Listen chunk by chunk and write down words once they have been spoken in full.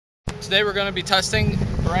Today we're going to be testing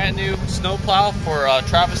brand new snow plow for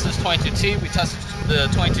Travis's 22T. We tested the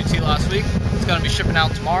 22T last week. It's going to be shipping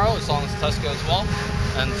out tomorrow as long as the test goes well.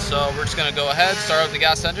 And so we're just going to go ahead, start up the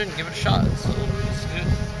gas engine, and give it a shot. So let's do it.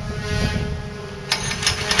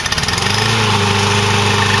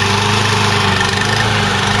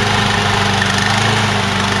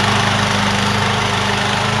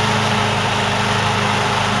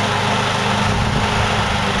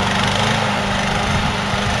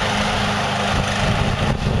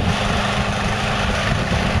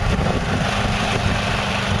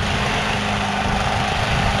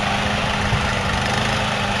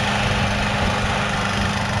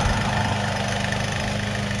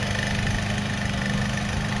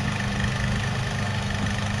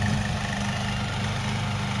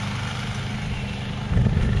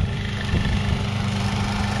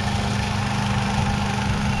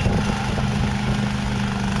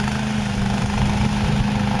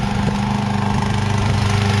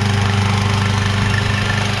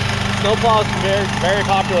 Snowplow is very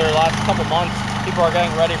popular the last couple months. People are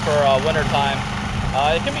getting ready for winter time.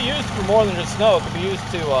 It can be used for more than just snow. It can be used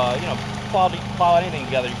to plow anything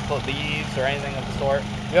together. You can put leaves or anything of the sort.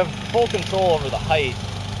 You have full control over the height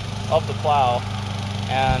of the plow,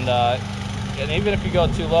 and even if you go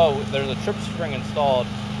too low, there's a trip string installed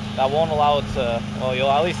that won't allow it to. Well,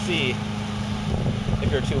 you'll at least see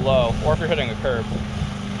if you're too low or if you're hitting a curb.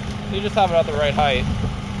 So you just have it at the right height.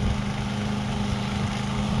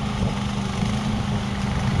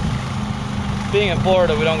 Being in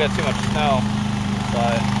Florida, we don't get too much snow,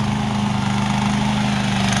 but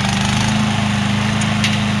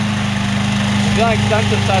we've done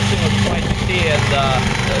extensive testing with the 22T, and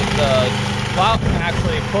the plow can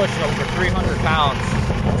actually push over 300 pounds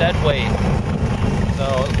dead weight.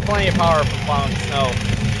 So plenty of power for plowing snow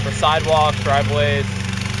for sidewalks, driveways,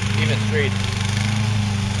 even streets.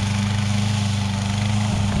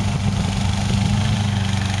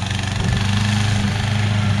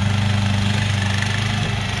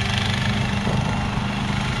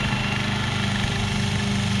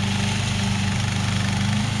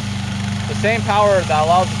 The same power that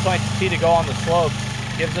allows the 22T to go on the slopes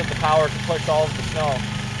gives it the power to push all of the snow.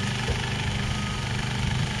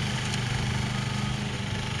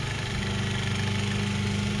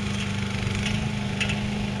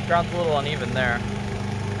 Ground's a little uneven there.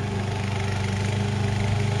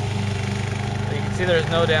 But you can see there's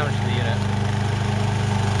no damage to the unit.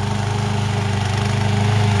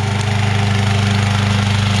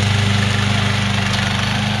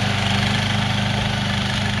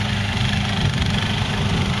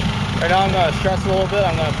 Right now I'm going to stress a little bit.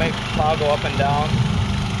 I'm going to make the plow go up and down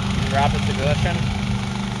in rapid succession.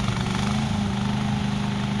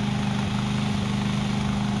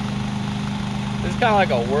 This is kind of like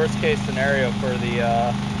a worst case scenario for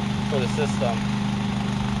the system,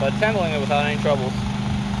 but it's handling it without any troubles.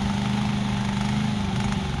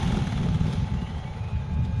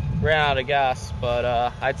 Ran out of gas, but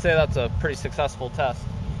I'd say that's a pretty successful test.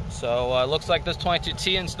 So it looks like this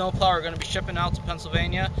 22T and snowplow are going to be shipping out to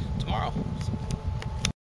Pennsylvania tomorrow.